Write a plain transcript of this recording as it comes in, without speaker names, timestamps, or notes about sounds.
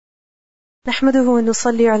نحمده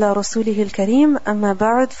ونصلي على رسوله الكريم أما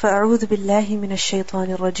بعد فأعوذ بالله من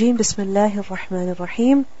الشيطان الرجيم بسم الله الرحمن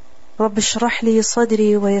الرحيم رب اشرح لي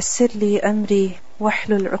صدري ويسر لي أمري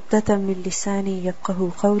واحلل عقدة من لساني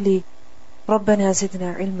يفقه قولي ربنا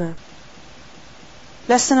زدنا علما.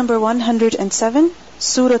 Lesson number 107,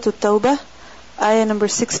 Surah At-Tawbah, ayah number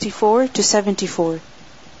 64 to 74.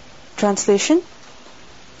 Translation: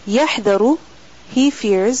 يحذر, he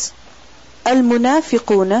fears,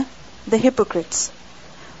 al-munafiquna, the hypocrites,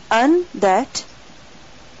 and that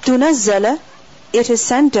tunazzala, it is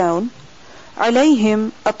sent down,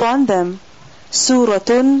 alayhim, upon them,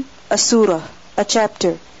 suratun, a surah, a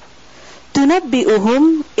chapter,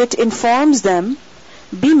 tunabbi'uhum, it informs them,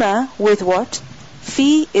 bima, with what,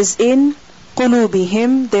 fi is in,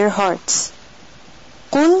 qulubihim, their hearts.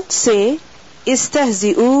 Qul, say,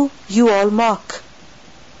 istahzi'u, you all mock.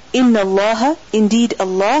 Inna Allaha, indeed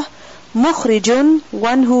Allah, mukhrijun,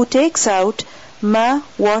 one who takes out, ma,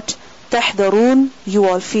 what, tahdarun, you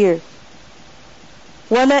all fear.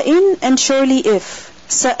 Wala in, and surely if,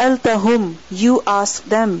 sa'altahum, you ask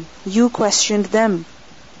them, you questioned them,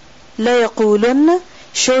 la yaqulunna,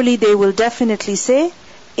 surely they will definitely say,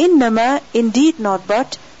 innama, indeed not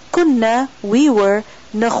but, kunna, we were,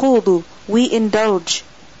 nakhudu, we indulge,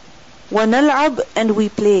 wa nal'ab, and we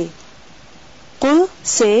play. Qul,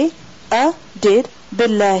 say, did,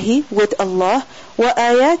 billahi, with Allah, wa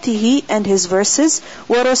ayatihi, and His verses,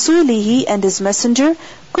 wa rasulihi, and His messenger,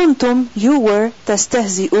 kuntum, you were,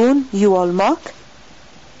 tastahzi'un, you all mock.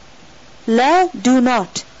 La, do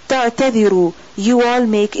not, ta'tadhiru, you all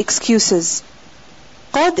make excuses.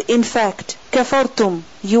 Qad, in fact, kafartum,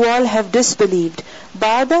 you all have disbelieved,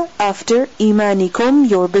 ba'da, after, imanikum,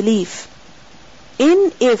 your belief.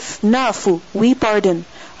 In, if, nafu, we pardon,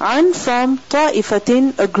 an, from,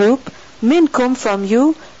 ta'ifatin, a group, minkum, from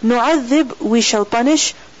you, nu'adhib, we shall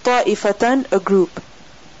punish, ta'ifatan, a group.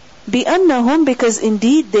 Bi'annahum, because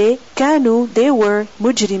indeed they, kanu, they were,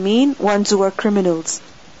 mujrimeen, ones who are criminals.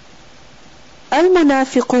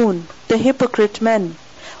 Al-munafiqun, the hypocrite men,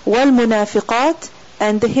 wal-munafiqat,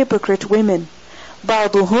 and the hypocrite women.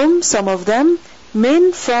 Ba'duhum, some of them,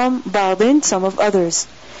 min, from, ba'din, some of others.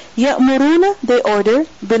 Ya'muruna, they order,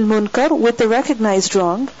 bil-munkar, with the recognized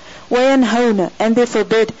wrong, wa yanhawna, and they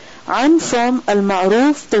forbid, an, from,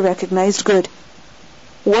 al-ma'ruf, the recognized good.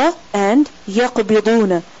 Wa, and,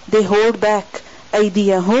 yaqbiduna, they hold back,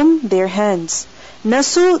 aydiyahum, their hands.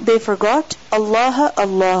 Nasu, they forgot, Allah,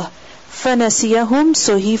 Allah, fanasiyahum,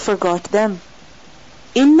 so He forgot them.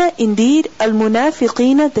 Inna, indeed,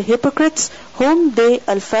 al-munafiqina, the hypocrites, whom they,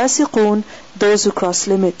 al-fasiqun, those who cross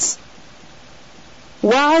limits.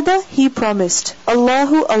 Wa'ada, He promised,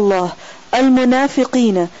 Allahu, Allah,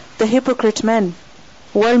 al-munafiqina, the hypocrite men,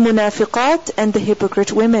 wal-munafiqat, and the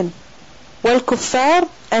hypocrite women, wal-kuffar,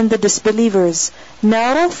 and the disbelievers,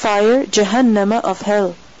 nara, fire, jahannama, of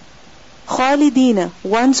hell, khalidina,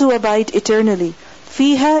 ones who abide eternally,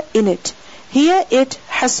 fiha, in it, hiya, it,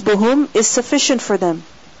 hasbuhum, is sufficient for them,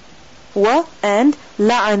 wa, and,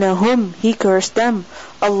 la'anahum, He cursed them,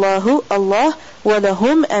 Allahu, Allah,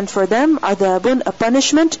 walahum, and for them, adabun, a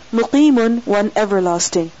punishment, muqimun, one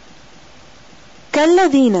everlasting.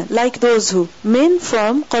 Kalladina, like those who, min,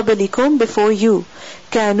 from, qablikum, before you,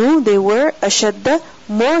 kanu, they were, ashadda,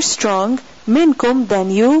 more strong, minkum,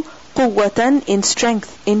 than you, quwwatan, in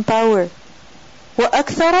strength, in power, wa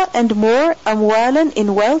akthara, and more, amwalan,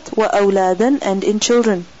 in wealth, wa awladan, and in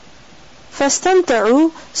children.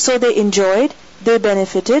 Fastamta'u, so they enjoyed, they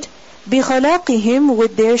benefited, bi khalaqihim,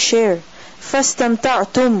 with their share.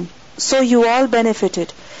 Fastamta'tum, so you all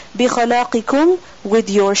benefited, bi khalaqikum, with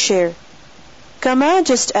your share. Kama,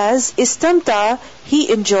 just as, istamta,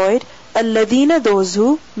 he enjoyed, alladhina, those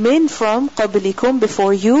who, min, from, qablikum,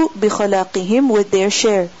 before you, bi khalaqihim, with their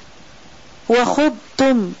share. Wa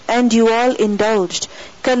khudtum, and you all indulged,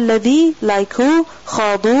 kalladhi, like who,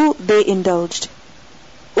 khadu, they indulged.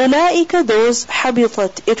 Ulaika, those,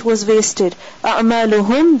 habitat, it was wasted,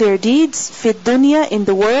 a'maluhum, their deeds, fid dunya, in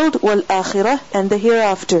the world, wal akhirah, and the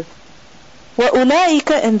hereafter. Wa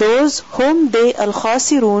ulaika, and those, whom they,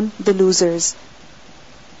 al-khasirun, the losers.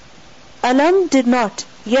 Alam, did not,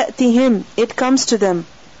 ya'tihim, it comes to them,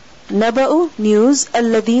 naba'u, news,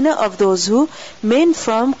 alladhina, of those who, min,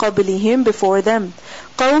 from, qablihim, before them,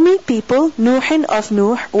 qawmi, people, nuhin, of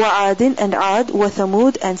Nuh, wa adin, and Ad, wa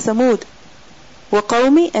thamud, and Thamud, wa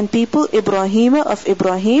qawmi, and people, Ibrahima, of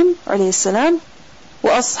Ibrahim, alayhi salam,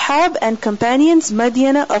 wa ashab, and companions,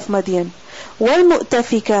 Madyana, of Madyan, wal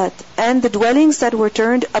mu'tafikat, and the dwellings that were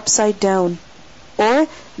turned upside down, or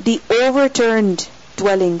the overturned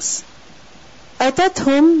dwellings.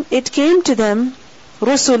 Atathum, it came to them,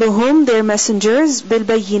 رسلهم their messengers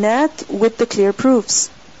بالبينات with the clear proofs.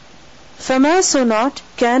 فما so not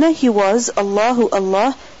كان he was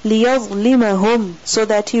Allah ليظلمهم so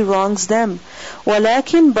that he wrongs them.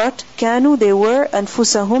 ولكن but كانوا they were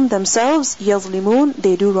أنفسهم themselves يظلمون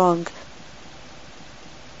they do wrong.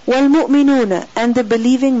 والمؤمنون and the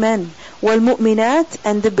believing men. والمؤمنات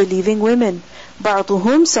and the believing women.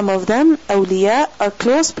 بعضهم some of them أولياء are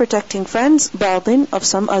close protecting friends بعض of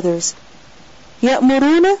some others.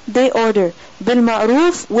 يأمرون they order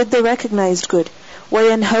بالمعروف with the recognized good.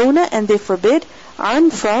 وينهون and they forbid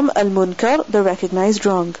عن from المنكر the recognized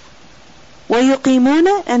wrong.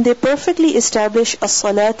 ويقيمون and they perfectly establish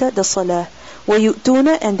الصلاة the salah.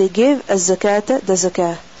 ويؤتون and they give الزكاة the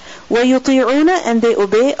zakah. ويطيعون and they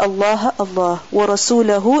obey Allah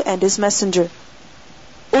ورسوله and his messenger.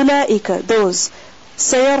 أولئك those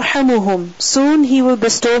سيرحمهم soon he will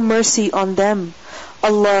bestow mercy on them.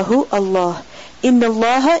 Allah Inna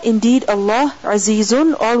Allah indeed Allah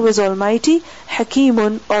Azizun always almighty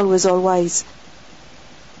Hakimun always all wise.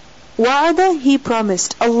 Wa'ada he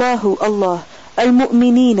promised Allah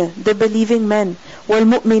al-mu'minina the believing men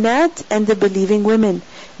wal-mu'minat and the believing women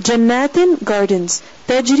Jannatin gardens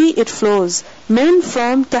Tajri it flows min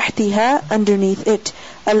from tahtiha underneath it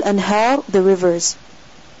al-anhar the rivers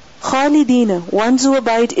Khalidina ones who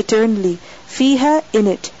abide eternally Fiha in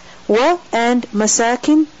it Wa and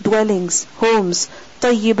masakin dwellings homes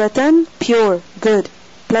tayyibatan pure good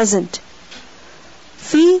pleasant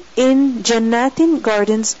Fi in jannatin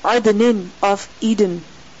gardens adnin of Eden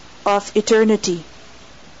of eternity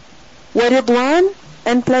Waridwan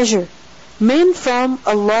and pleasure min from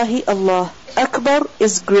Allah Akbar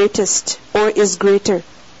is greatest or is greater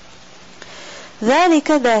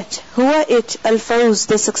ذلك that huwa it al-fawz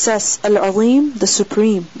the success al-azim the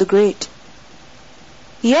supreme the great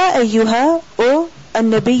Ya ayyuha O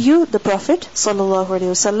an-nabiyyu the prophet sallallahu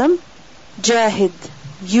alayhi wasallam jahid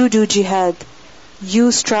you do jihad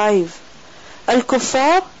you strive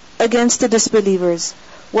al-kuffar against the disbelievers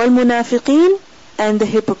wal-munafiqeen and the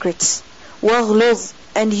hypocrites waghluz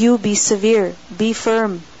and you be severe be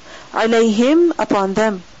firm alayhim upon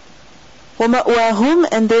them wa ma'wahum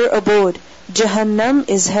and their abode Jahannam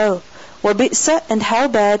is hell wa bi'sa and how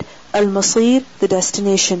bad al-masir the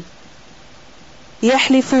destination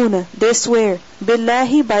Yahlifuna they swear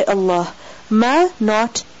billahi by Allah ma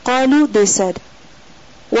not qalu they said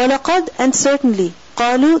walaqad and certainly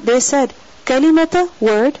qalu they said kalimata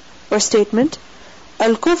word or statement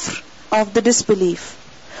al-kufr of the disbelief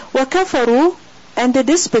wa kafaru and they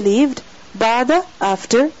disbelieved ba'da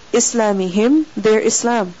after islamihim their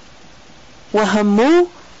Islam wa hammu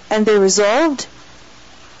and they resolved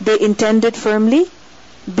they intended firmly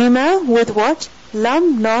bima with what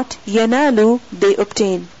lam not yanalu they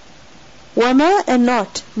obtain wama and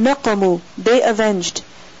not naqamu they avenged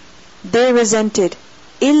they resented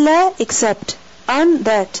illa except an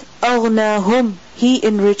that aghnahum he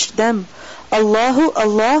enriched them Allahu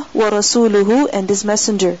Allah wa rasuluhu and his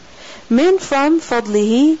messenger min from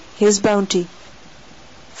fadlihi his bounty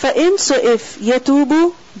fa in so if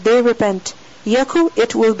yatubu they repent yaku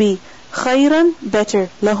it will be khayran better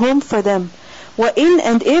lahum for them wa in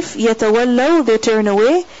and if yatawallaw they turn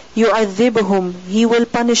away yu'adhibuhum he will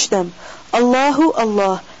punish them Allahu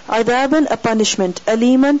Allah adaban a punishment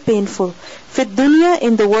aliman painful fit dunya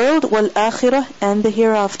in the world wal akhirah and the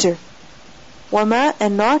hereafter wama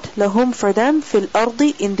and not lahum for them fil ardi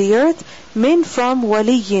in the earth min from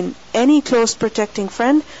waliyin any close protecting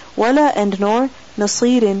friend wala and nor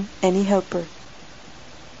nasirin any helper.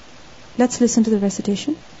 Let's listen to the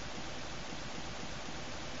recitation.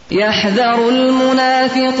 يحذر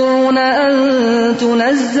المنافقون أن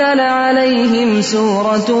تنزل عليهم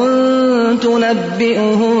سورة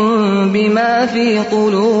تنبئهم بما في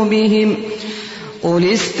قلوبهم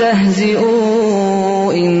قل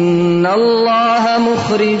استهزئوا إن الله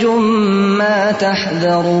مخرج ما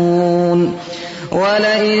تحذرون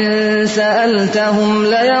ولئن سألتهم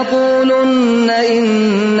ليقولن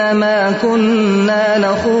إنما كنا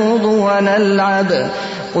نخوض ونلعب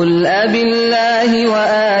قل أبالله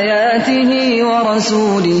وآياته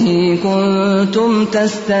ورسوله كنتم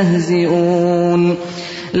تستهزئون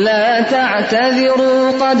لا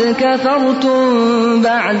تعتذروا قد كفرتم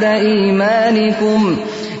بعد إيمانكم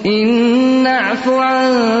إن نعف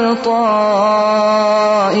عن طائفة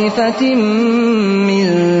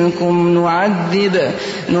منكم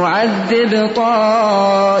نعذب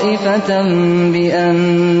طائفة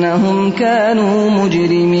بأنهم كانوا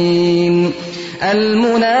مجرمين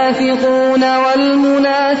المنافقون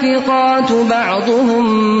والمنافقات بعضهم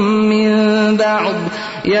من بعض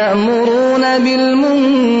يأمرون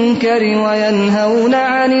بالمنكر وينهون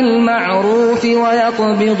عن المعروف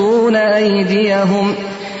ويقبضون أيديهم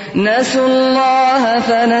نسوا الله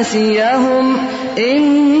فنسيهم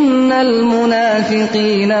إن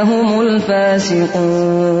المنافقين هم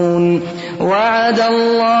الفاسقون وعد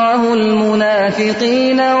الله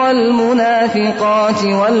المنافقين والمنافقات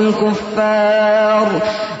والكفار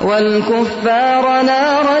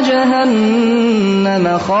نار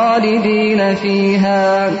جهنم خالدين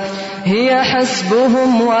فيها هي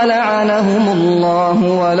حسبهم ولعنهم الله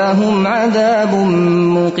ولهم عذاب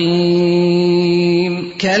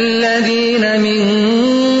مقيم كالذين من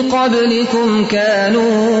قبلكم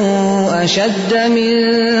كانوا أشد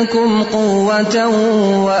منكم قوة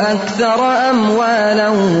وأكثر أموالا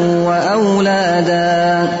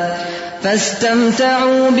وأولادا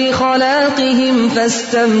فاستمتعوا بخلاقهم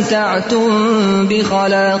فاستمتعتم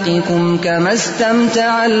بخلاقكم كما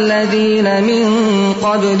استمتع الذين من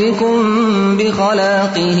قبلكم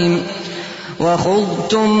بخلاقهم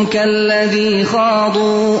وخضتم كالذي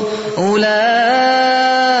خاضوا أولئك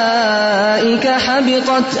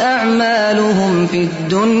حبطت أعمالهم في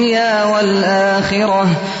الدنيا والآخرة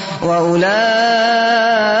وأولئك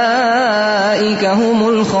هم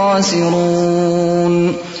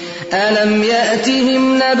الخاسرون ألم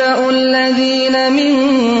يأتهم نبأ الذين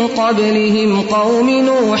من قبلهم قوم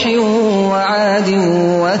نوح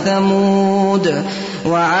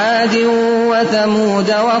وعاد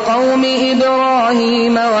وثمود وقوم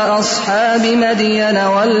إبراهيم وأصحاب مدين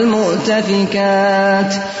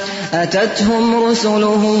والمؤتفكات أتتهم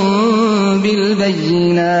رسلهم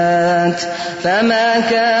بالبينات فما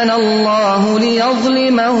كان الله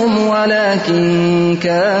ليظلمهم ولكن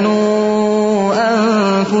كانوا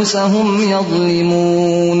أنفسهم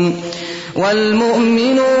يظلمون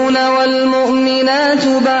والمؤمنون والمؤمنات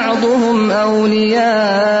بعضهم أولياء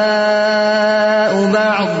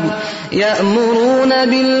بعض يأمرون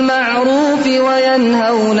بالمعروف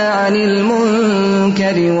وينهون عن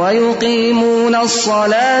المنكر ويقيمون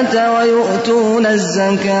الصلاة ويؤتون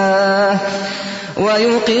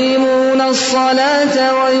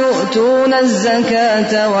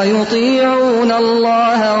الزكاة ويطيعون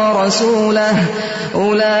الله ورسوله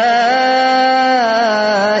أولئك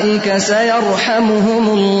سيرحمهم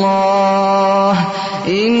الله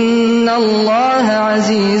إن الله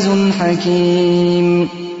عزيز حكيم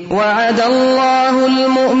وعد الله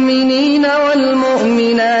المؤمنين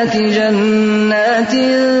والمؤمنات جنات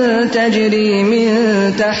تجري من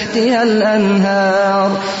تحتها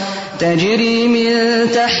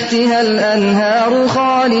الأنهار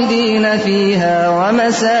خالدين فيها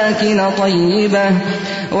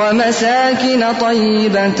ومساكن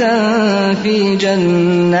طيبة في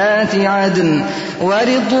جنات عدن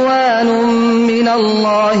ورضوان من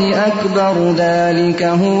الله أكبر ذلك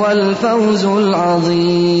هو الفوز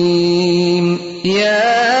العظيم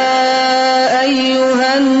يا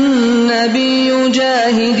أيها النبي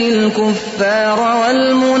جاهد الكفار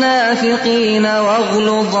والمنافقين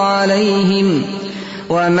واغلظ عليهم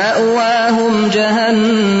ومأواهم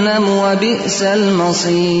جهنم وبئس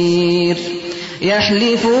المصير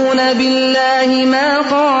يحلفون بالله ما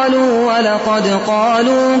قالوا ولقد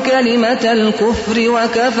قالوا كلمة الكفر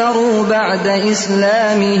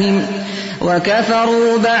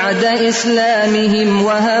وكفروا بعد إسلامهم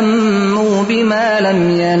وهموا بما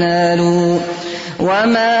لم ينالوا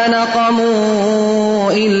وما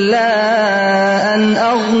نقموا إلا أن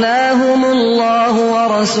أغناهم الله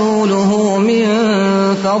ورسوله من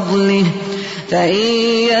فضله فإن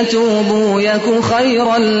يتوبوا يك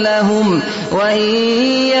خيرا لهم وإن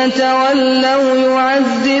يتولوا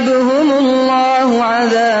يعذبهم الله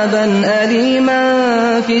عذابا أليما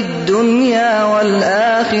في الدنيا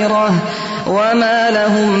والآخرة وما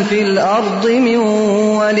لهم في الأرض من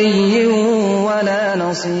ولي ولا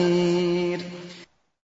نصير